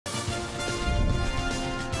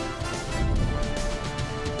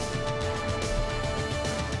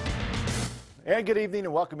And good evening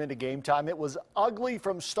and welcome into Game Time. It was ugly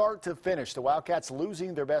from start to finish. The Wildcats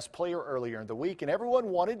losing their best player earlier in the week, and everyone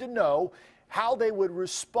wanted to know how they would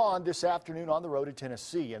respond this afternoon on the road to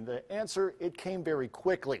Tennessee. And the answer, it came very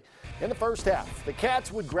quickly. In the first half, the Cats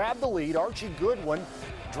would grab the lead. Archie Goodwin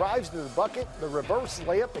drives to the bucket. The reverse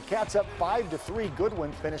layup. The Cats up 5-3.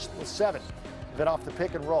 Goodwin finished with 7. Then off the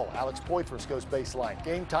pick and roll, Alex Poythress goes baseline.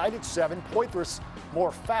 Game tied at 7. Poythress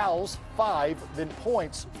more fouls, 5, than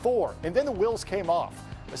points, 4. And then the wheels came off.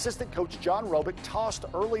 Assistant coach John Robick tossed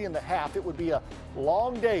early in the half. It would be a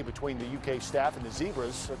long day between the UK staff and the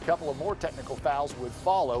Zebras. A couple of more technical fouls would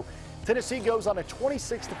follow. Tennessee goes on a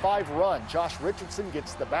 26-5 run. Josh Richardson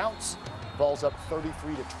gets the bounce. Ball's up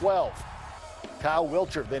 33-12. Kyle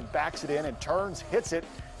Wilcher then backs it in and turns, hits it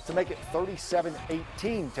to make it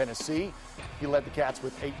 37-18 Tennessee. He led the Cats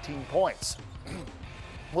with 18 points.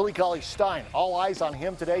 Willie Cauley-Stein, all eyes on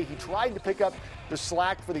him today. He tried to pick up the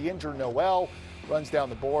slack for the injured Noel. Runs down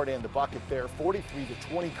the board and the bucket there.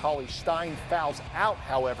 43-20. Cauley-Stein fouls out,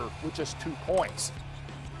 however, with just 2 points.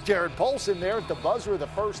 Jared Polson there at the buzzer of the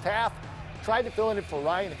first half. Tried to fill in for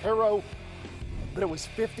Ryan Harrow, but it was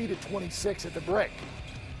 50-26 at the break.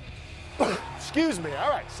 Excuse me. All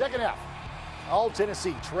right, second half. All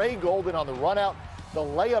Tennessee. Trey Golden on the run out. The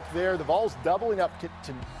layup there. The ball's doubling up to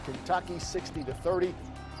Kentucky 60-30.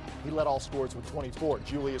 He led all scores with 24.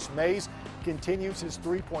 Julius Mays continues his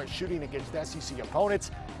three-point shooting against SEC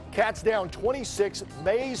opponents. Cats down 26.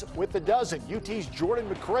 Mays with the dozen. UT's Jordan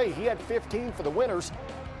McRae, he had 15 for the winners.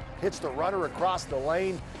 Hits the runner across the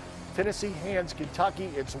lane. Tennessee hands Kentucky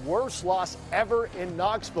its worst loss ever in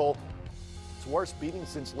Knoxville. Its worst beating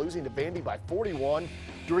since losing to Vandy by 41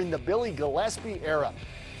 during the Billy Gillispie era.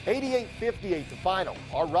 88-58 the final.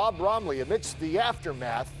 Our Rob Bromley amidst the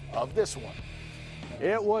aftermath of this one.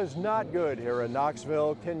 It was not good here in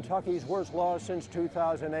Knoxville. Kentucky's worst loss since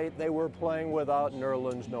 2008. They were playing without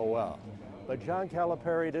Nerlens Noel. But John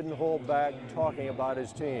Calipari didn't hold back talking about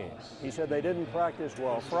his team. He said they didn't practice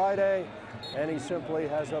well Friday, and he simply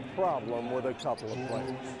has a problem with a couple of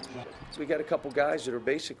players. We got a couple guys that are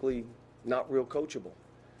basically not real coachable.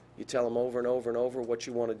 You tell them over and over and over what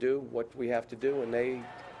you want to do, what we have to do, and they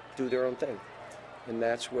do their own thing. And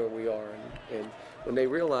that's where we are. And when they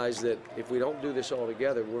realize that if we don't do this all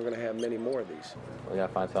together, we're going to have many more of these. We got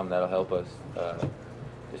to find something that'll help us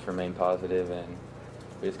just remain positive, and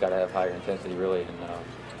we just got to have higher intensity, really,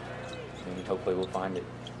 and hopefully we'll find it.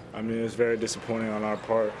 I mean, it was very disappointing on our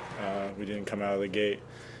part. We didn't come out of the gate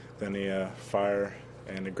with any fire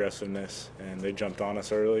and aggressiveness, and they jumped on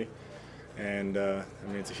us early. And, I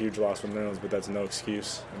mean, it's a huge loss for Nerlens, but that's no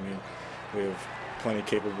excuse. I mean, we have plenty of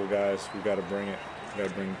capable guys. We've got to bring it. We've got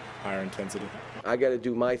to bring higher intensity. I got to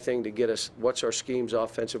do my thing to get us what's our schemes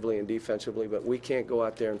offensively and defensively, but we can't go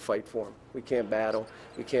out there and fight for them. We can't battle.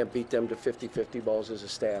 We can't beat them to 50-50 balls as a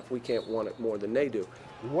staff. We can't want it more than they do.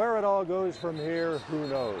 Where it all goes from here, who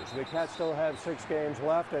knows? The Cats still have 6 games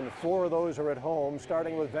left, and 4 of those are at home,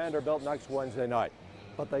 starting with Vanderbilt next Wednesday night.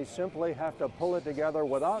 But they simply have to pull it together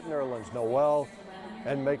without Nerlens Noel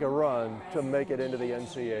and make a run to make it into the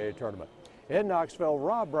NCAA tournament. In Knoxville,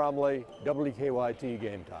 Rob Bromley, WKYT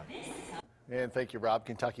Game Time. And thank you, Rob.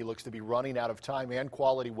 Kentucky looks to be running out of time and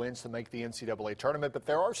quality wins to make the NCAA tournament, but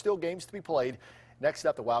there are still games to be played. Next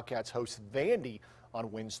up, the Wildcats host Vandy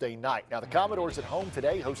on Wednesday night. Now, the Commodores at home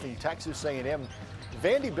today hosting Texas A&M.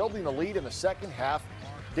 Vandy building the lead in the second half.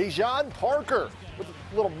 Dejon Parker with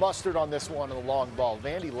a little mustard on this one on the long ball.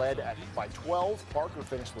 Vandy led by 12. Parker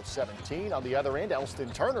finished with 17. On the other end, Elston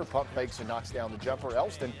Turner pump fakes and knocks down the jumper.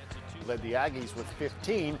 Elston led the Aggies with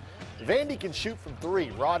 15. Vandy can shoot from 3.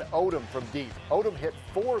 Rod Odom from deep. Odom hit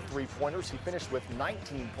 4 3-pointers. He finished with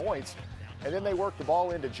 19 points. And then they worked the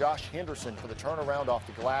ball into Josh Henderson for the turnaround off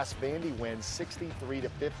the glass. Vandy wins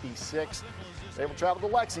 63-56. They will travel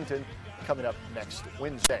to Lexington coming up next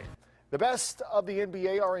Wednesday. The best of the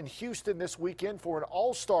NBA are in Houston this weekend for an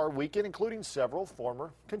all-star weekend, including several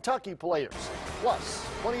former Kentucky players. Plus,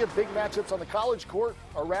 plenty of big matchups on the college court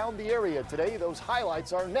around the area today. Those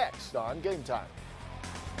highlights are next on Game Time.